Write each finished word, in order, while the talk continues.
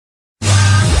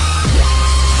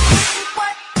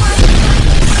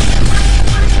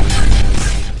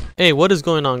Hey, what is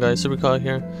going on, guys? Supercar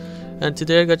here, and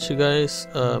today I got you guys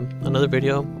another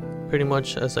video. Pretty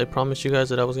much as I promised you guys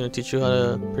that I was going to teach you how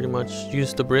to pretty much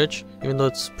use the bridge, even though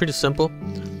it's pretty simple.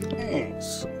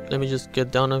 So, let me just get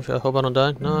down. I hope I don't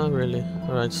die. No, really.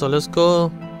 Alright, so let's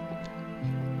go.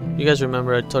 You guys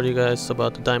remember I told you guys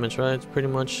about the diamonds, right? It's pretty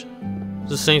much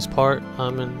the same part.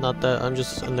 I'm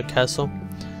just in the castle.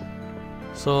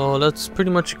 So let's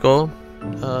pretty much go.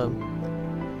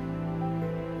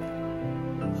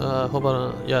 Hope I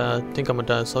don't, yeah, I think I'm gonna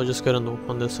die, so I'll just get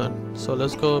on this side. So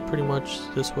let's go pretty much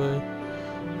this way.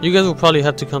 You guys will probably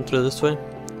have to come through this way.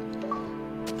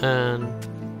 And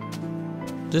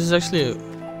this is actually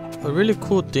a really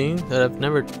cool thing that I've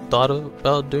never thought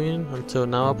about doing until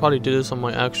now. I'll probably do this on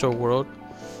my actual world.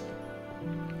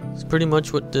 It's pretty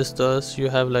much what this does. You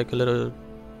have like a little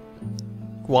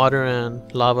water and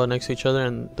lava next to each other,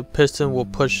 and the piston will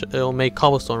push, it'll make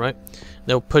cobblestone, right?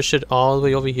 They'll push it all the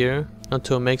way over here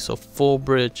until it makes a full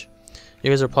bridge. You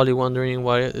guys are probably wondering,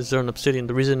 why is there an obsidian?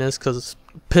 The reason is because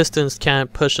pistons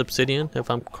can't push obsidian,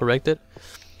 if I'm corrected.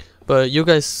 But you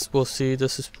guys will see,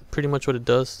 this is pretty much what it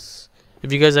does.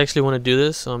 If you guys actually want to do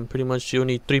this, pretty much you'll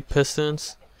need 3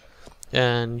 pistons,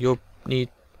 and you'll need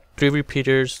 3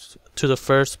 repeaters to the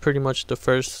first, pretty much the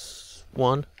first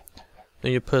one.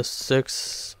 Then you put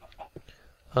 6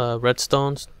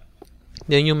 redstones.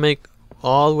 Then you make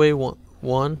all the way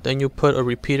one. Then you put a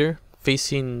repeater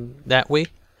facing that way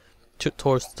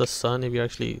towards the sun, if you're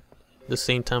actually the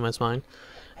same time as mine.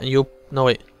 And you'll no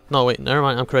wait, never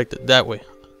mind, I'm corrected, that way.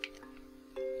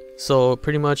 So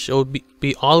pretty much it will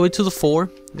be all the way to the 4.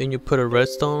 Then you put a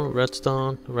redstone.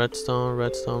 Then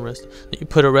you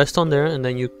put a redstone there, and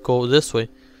then you go this way.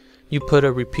 You put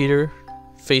a repeater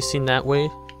facing that way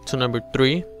to number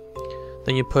 3.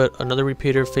 Then you put another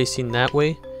repeater facing that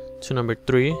way to number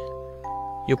 3.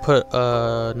 You put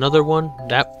another one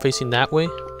facing that way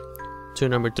to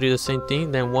number 3, the same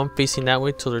thing. Then one facing that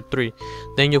way to the 3.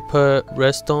 Then you put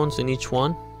redstones in each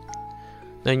one.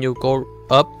 Then you go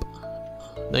up.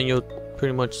 Then you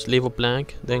pretty much leave a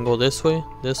blank. Then go this way,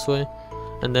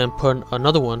 and then put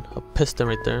another one, a piston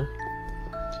right there.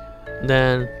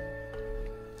 Then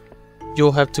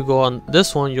you'll have to go on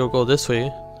this one. You'll go this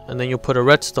way, and then you'll put a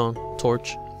redstone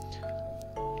torch.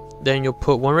 Then you'll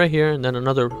put one right here, and then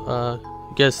another.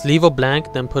 Leave a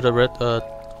blank, then put a red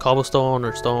cobblestone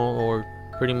or stone or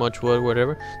pretty much wood,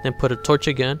 whatever. Then put a torch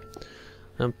again,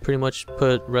 and pretty much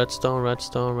put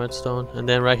redstone, and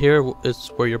then right here is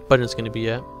where your button is going to be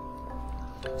at.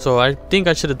 So I think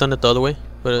I should have done it the other way,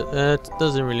 but it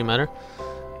doesn't really matter.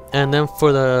 And then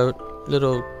for the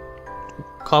little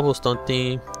cobblestone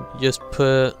thing, you just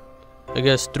put, I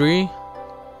guess, 3,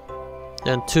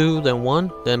 then 2, then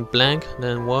 1, then blank,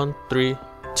 then 1, 3,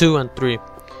 2, and 3.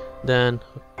 Then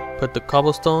put the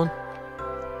cobblestone,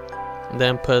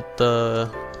 then put the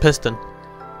piston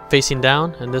facing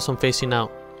down, and this one facing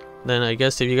out. Then I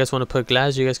guess if you guys want to put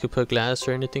glass, you guys could put glass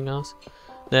or anything else.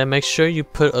 Then make sure you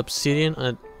put obsidian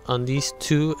on these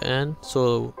 2 ends,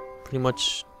 so pretty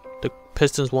much the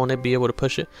pistons won't be able to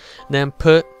push it. Then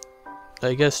put,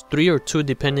 I guess, 3 or 2,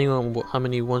 depending on how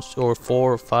many ones, or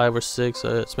 4 or 5 or 6,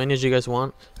 as many as you guys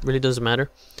want. It really doesn't matter.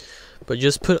 But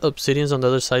just put obsidians on the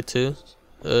other side too.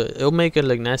 It'll make it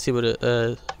like nasty, but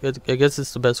I guess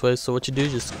it's the best way. So what you do,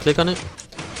 just click on it,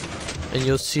 and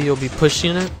you'll see you'll be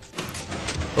pushing it.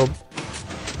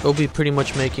 It'll be pretty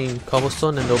much making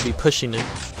cobblestone, and they'll be pushing it.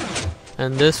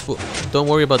 And this will, don't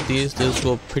worry about these. This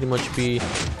will pretty much be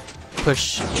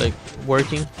like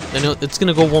working. And it's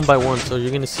gonna go one by one. So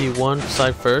you're gonna see one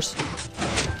side first.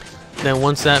 Then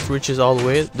once that reaches all the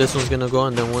way, this one's gonna go,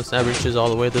 and then once that reaches all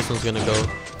the way, this one's gonna go.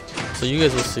 So you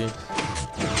guys will see.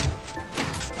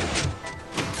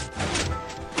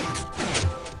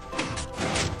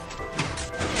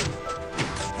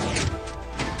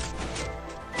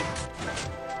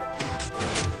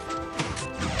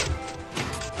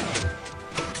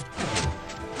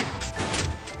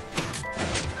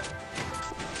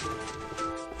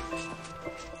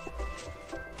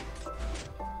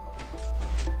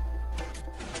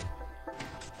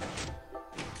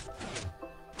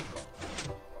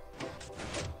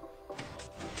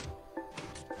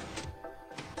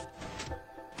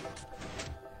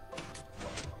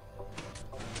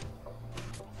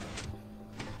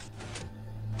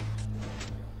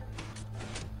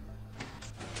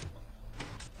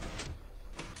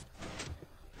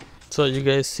 So you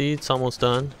guys see it's almost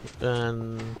done,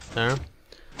 and there,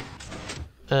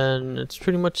 and it's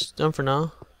pretty much done for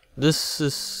now. This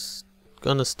is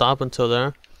gonna stop until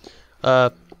there.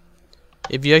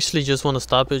 If you actually just want to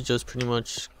stop it, just pretty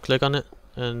much click on it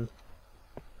and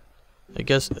I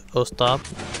guess it'll stop.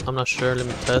 I'm not sure, let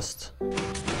me test.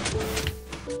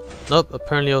 Nope,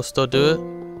 apparently it'll still do it.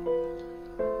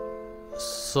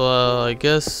 So I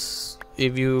guess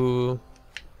if you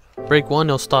break one,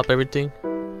 it'll stop everything.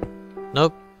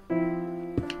 Nope.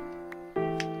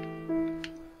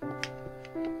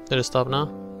 Did it stop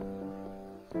now?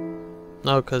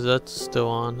 No, because that's still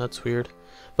on. That's weird.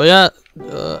 But yeah,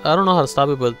 I don't know how to stop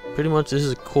it, but pretty much this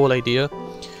is a cool idea.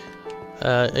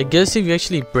 I guess if you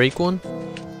actually break one,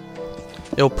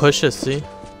 it'll push it, see?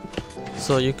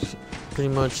 So you could pretty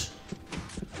much,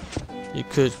 you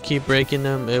could keep breaking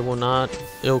them, it will not,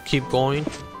 it'll keep going.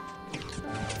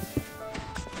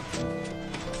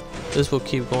 This will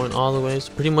keep going all the way.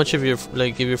 So pretty much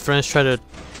if your friends try to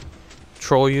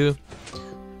troll you,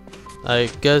 I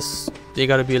guess they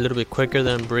gotta be a little bit quicker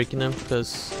than breaking them,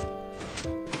 because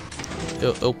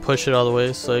it'll push it all the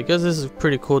way. So I guess this is a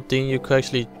pretty cool thing. You could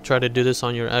actually try to do this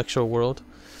on your actual world.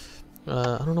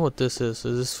 I don't know what this is.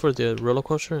 Is this for the roller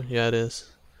coaster? Yeah, it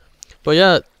is. But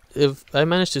yeah, if I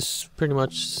manage to pretty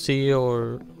much see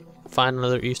or find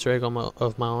another Easter egg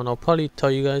of my own, I'll probably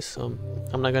tell you guys.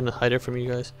 I'm not gonna hide it from you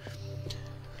guys.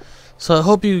 So I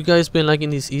hope you guys been liking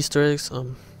these Easter eggs.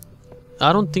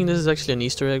 I don't think this is actually an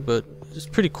Easter egg, but it's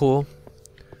pretty cool.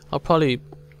 I'll probably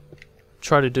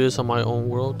try to do this on my own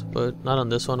world, but not on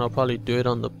this one. I'll probably do it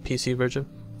on the PC version.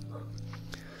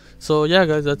 So yeah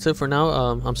guys, that's it for now.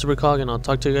 I'm Supercog, and I'll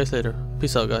talk to you guys later.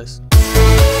 Peace out guys.